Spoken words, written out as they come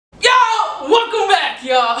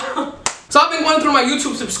y'all. So I've been going through my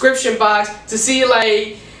YouTube subscription box to see,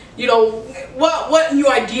 like, you know, what new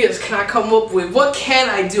ideas can I come up with? What can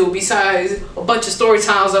I do besides a bunch of story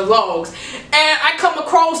times and vlogs? And I come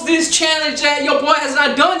across this challenge that your boy has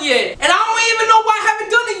not done yet. And I don't even know why I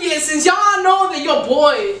haven't done it yet, since y'all know that your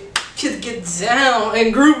boy can get down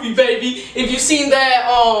and groovy, baby. If you've seen that,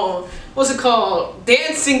 what's it called?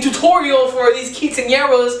 Dancing tutorial for these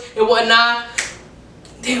quinceañeras and whatnot.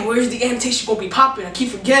 Damn, where's the annotation gonna be popping? I keep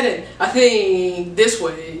forgetting. I think this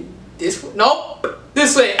way. This way? Nope.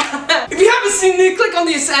 This way. If you haven't seen it, click on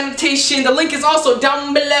this annotation. The link is also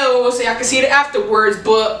down below so y'all can see it afterwards.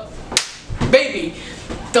 But, baby,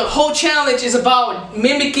 the whole challenge is about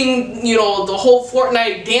mimicking, you know, the whole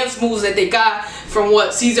Fortnite dance moves that they got from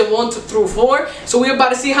what, season 1 through 4. So we're about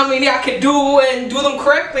to see how many I can do and do them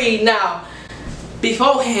correctly. Now,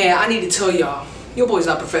 beforehand, I need to tell y'all, your boy's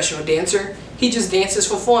not a professional dancer. He just dances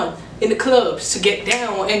for fun in the clubs to get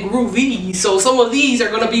down and groovy. So some of these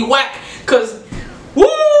are gonna be whack, cause woo,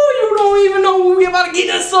 you don't even know what we about to get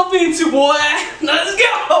us up into, boy. Let's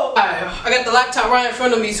go. Alright, I got the laptop right in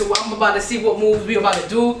front of me, so I'm about to see what moves we about to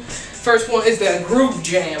do. First one is the groove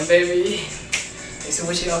jam, baby. Let's see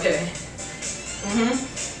what you okay.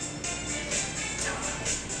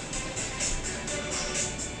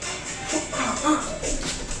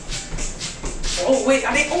 Oh wait,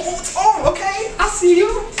 I didn't. Oh, it's on. Okay, I see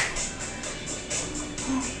you.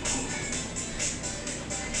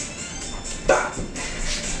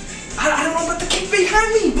 I don't know about the kick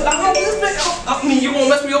behind me, but I don't know. I mean, you won't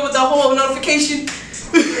mess me up with that whole notification.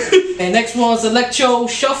 And next one's electro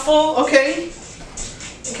shuffle. Okay.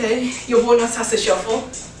 Okay, your boy knows how to shuffle.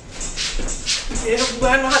 Yeah, but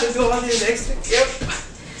I know how to do all this extra. Yep.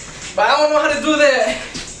 But I don't know how to do that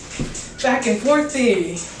back and forth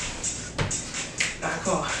thing. Alright,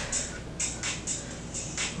 come on.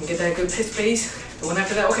 Get that good pitch space. The one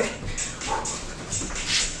after that, okay.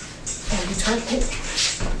 Oh, you turn. Oh.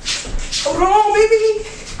 Hold on, baby.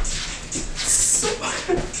 So,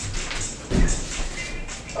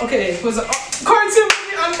 okay, what's up? Oh, cartoon,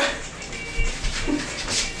 baby.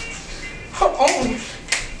 Hold on.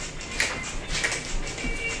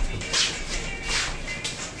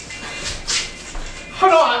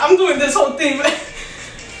 Hold on, I'm doing this whole thing, man.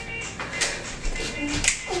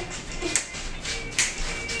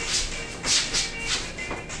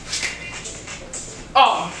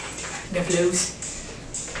 Oh, the flows.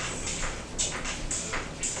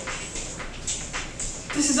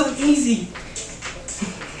 This is so easy.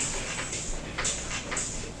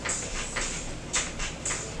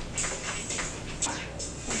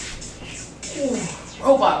 Ooh,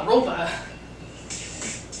 robot.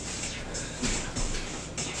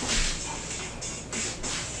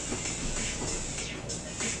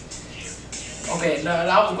 Okay, no,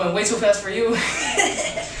 that was going way too fast for you.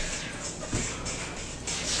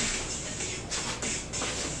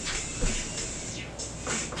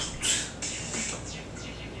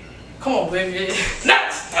 Come on, baby.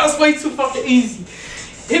 That was way too fucking easy.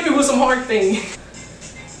 Hit me with some hard thing.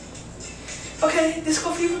 Okay, disco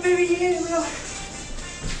fever, baby. Yeah, bro.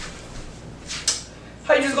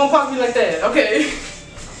 How you just gonna pop me like that? Okay.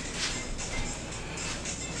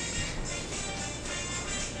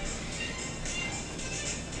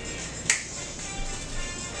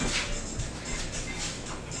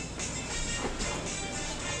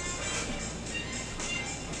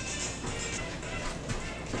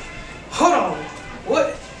 Hold on.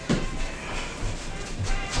 What?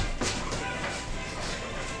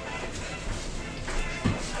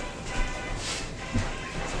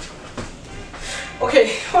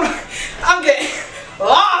 Okay, hold on. I'm getting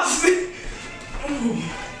lost.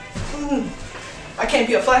 I can't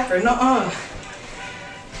be a flapper. Nuh-uh.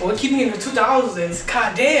 Well, keep me in the 2000s.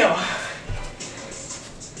 God damn.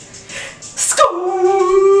 School.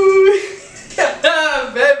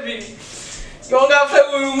 Baby. You don't gotta play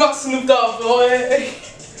with my Snoop Dogg, boy.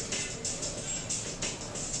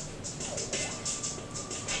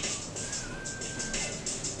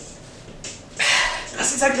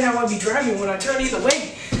 That's exactly how I be driving when I turn either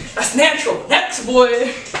way. That's natural. Next,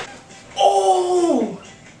 boy. Oh!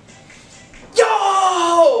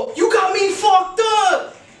 Yo! You got me fucked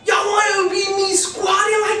up! Y'all wanna be me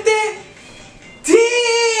squatting like that?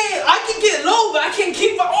 Damn! I can get low, but I can't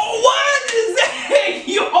keep my. Oh, what is that?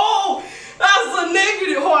 Yo! That's a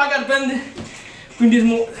negative. Oh, I gotta bend this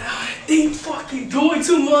more. They fucking doing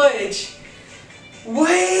too much.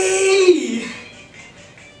 Wait.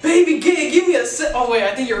 Baby, give me a set. Oh, wait,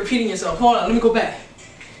 I think you're repeating yourself. Hold on, let me go back.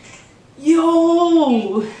 Yo.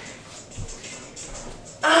 Oh,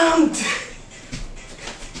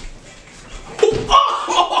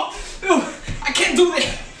 I can't do that.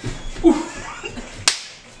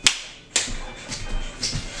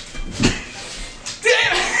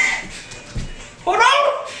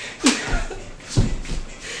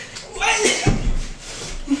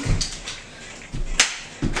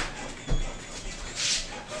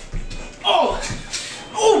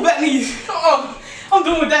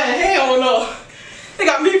 doing with that? Hell no. They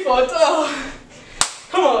got me fucked up.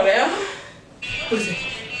 Come on now. What is it?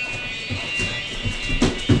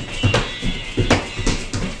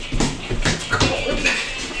 Come on.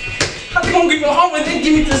 How they gonna give me a home and then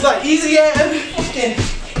give me this like easy ass fucking.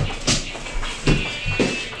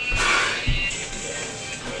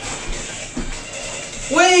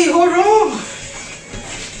 Wait, hold on.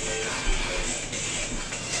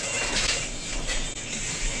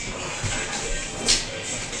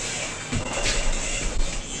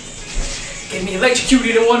 Get me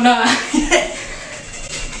electrocuted and whatnot.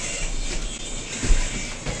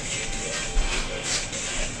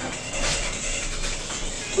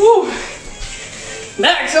 Woo.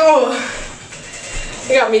 Next, oh,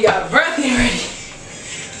 they got me out of breath here already.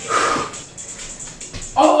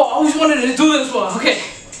 Oh, I always wanted to do this one. Okay,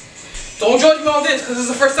 don't judge me on this because it's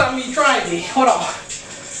the first time me trying it. Hold on.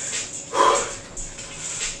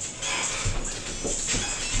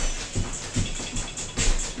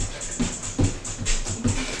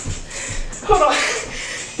 Hold on.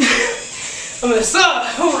 I'm gonna suck.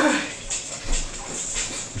 Oh god.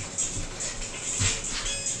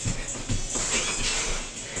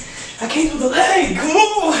 I can't do the leg. Come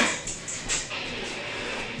on.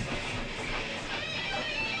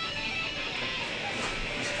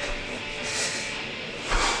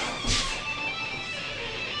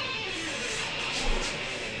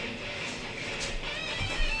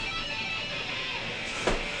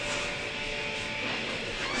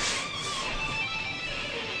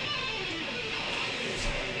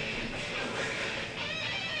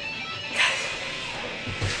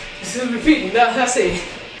 This is repeating. That's it.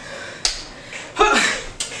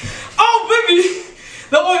 Oh, baby!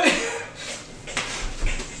 The oil.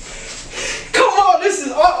 Come on, this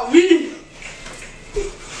is all me.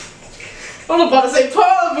 I'm about to say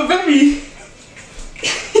pause, but baby,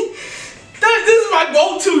 this is my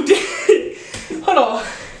go-to dish. Hold on.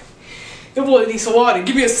 Your boy needs some water.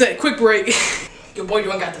 Give me a sec. Quick break. Your boy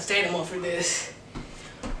don't got to stand him up for this.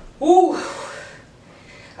 Ooh.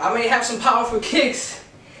 I may have some powerful kicks.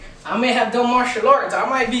 I may have done martial arts. I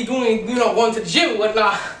might be doing, you know, going to the gym and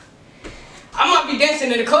whatnot. I might be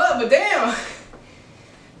dancing in the club, but damn.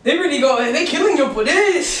 They really they killing you for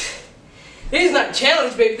this. This is not a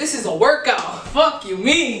challenge, baby. This is a workout. Fuck you,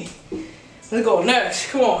 me. Let's go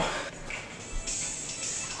next. Come on.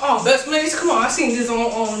 Oh, best mates. Come on. I seen this on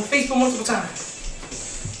Facebook multiple times.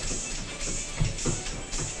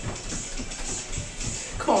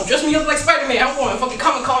 Come on, dress me up like Spider-Man. I'm going fucking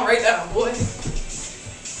Comic-Con right now, boy.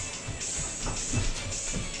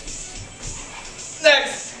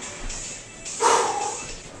 Next.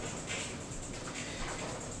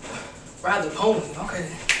 Ride the pony. Okay.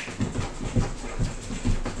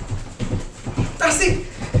 That's it.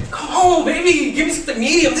 Come on, baby. Give me something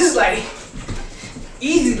medium. This is like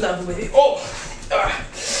easy level with it. Oh.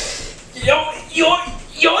 Yo.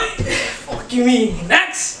 Fuck you mean.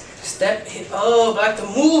 Next. Step it up like the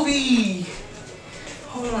movie.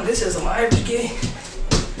 Hold on. This is a live game.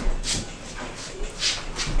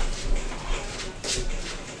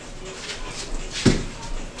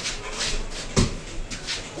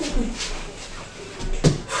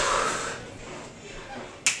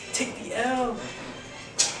 Take the L.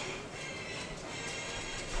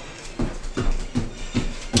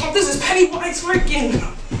 Oh, this is Pennywise working.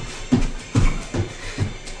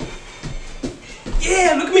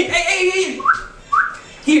 Yeah, look at me. Hey.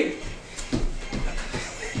 Here.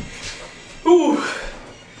 Ooh.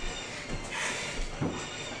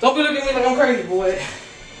 Don't be looking at me like I'm crazy, boy.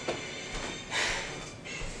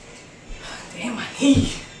 Damn, my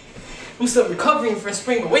knee. I'm still recovering from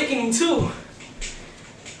Spring Awakening, too.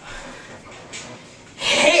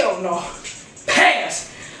 Hell no.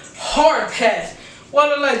 Pass. Hard pass. What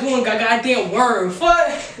look like doing a goddamn worm?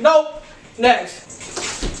 What? Nope.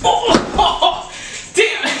 Next. Oh,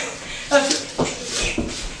 damn.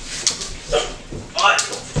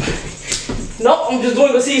 No, I'm just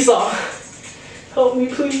doing a seesaw. Help me,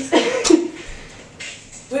 please.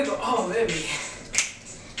 Wiggle. Oh, baby.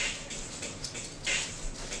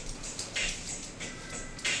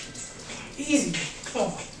 Easy. Come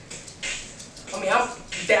on. I mean, I'm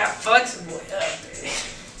that flexible. Yeah, baby.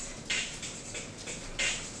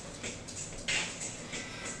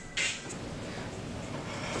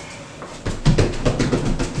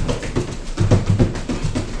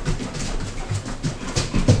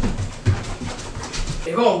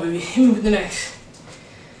 Hey, go on, baby. Hit me with the next.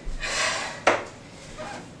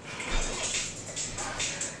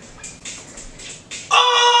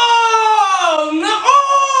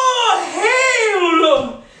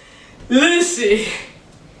 Listen,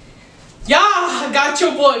 y'all done got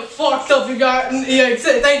your boy fucked up. You got, yeah,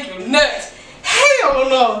 thank you. Next. Hell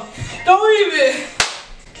no. Don't even.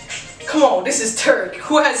 Come on, this is Turk.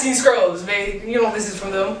 Who has seen Scrubs, babe? You know this is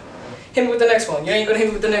from them. Hit me with the next one. You ain't gonna hit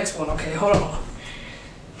me with the next one. Okay, hold on.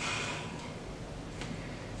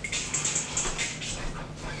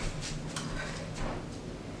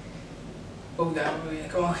 Oh, God, yeah,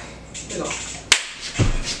 come on. Here you go.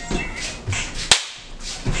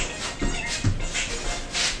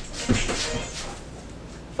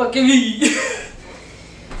 Fucking me.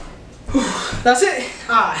 That's it.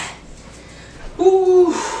 Alright.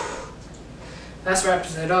 Ooh. That's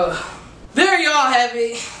wraps it up. There y'all have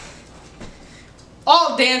it.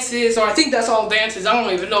 All dances, or I think that's all dances. I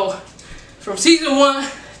don't even know. From season 1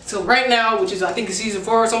 till right now, which is I think it's season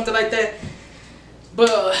 4 or something like that.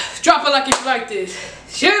 But drop a like if you like this.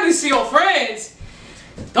 Share this to your friends.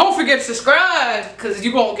 Don't forget to subscribe, because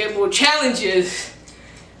you're going to get more challenges.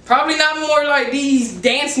 Probably not more like these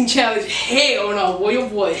dancing challenges. Hell no, boy, oh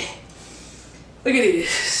boy. Look at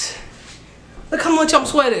this. Look how much I'm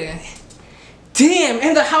sweating. Damn,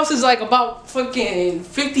 and the house is like about fucking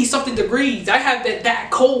 50 something degrees. I have that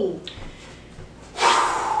cold.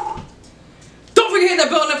 Don't forget to hit that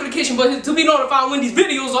bell notification button to be notified when these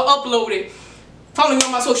videos are uploaded. Follow me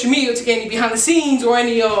on my social media to get any behind the scenes or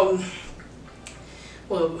any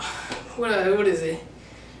well, what is it?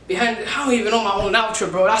 Behind, I don't even know my own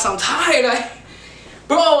outro, bro. I'm tired.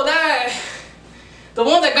 Bro, the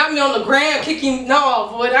one that got me on the ground kicking, no,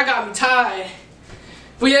 boy, that got me tired.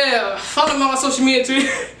 But yeah, follow me on my social media too.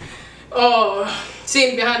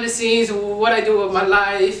 Seeing behind the scenes, what I do with my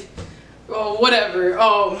life, or whatever.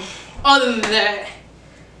 Other than that,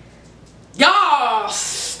 y'all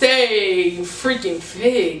stay freaking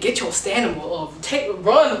fit. Get your stamina up.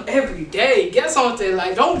 Run every day. Get something.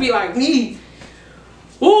 Like, don't be like me.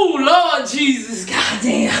 Ooh, Lord Jesus,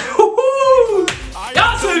 goddamn.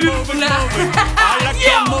 Y'all say this for now. I like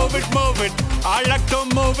to move it. I like to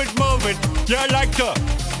move it. You like to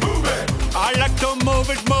move it. I like to move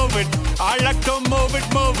it. I like to move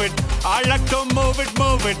it. I like to move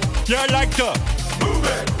it. You like to move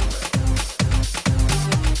it.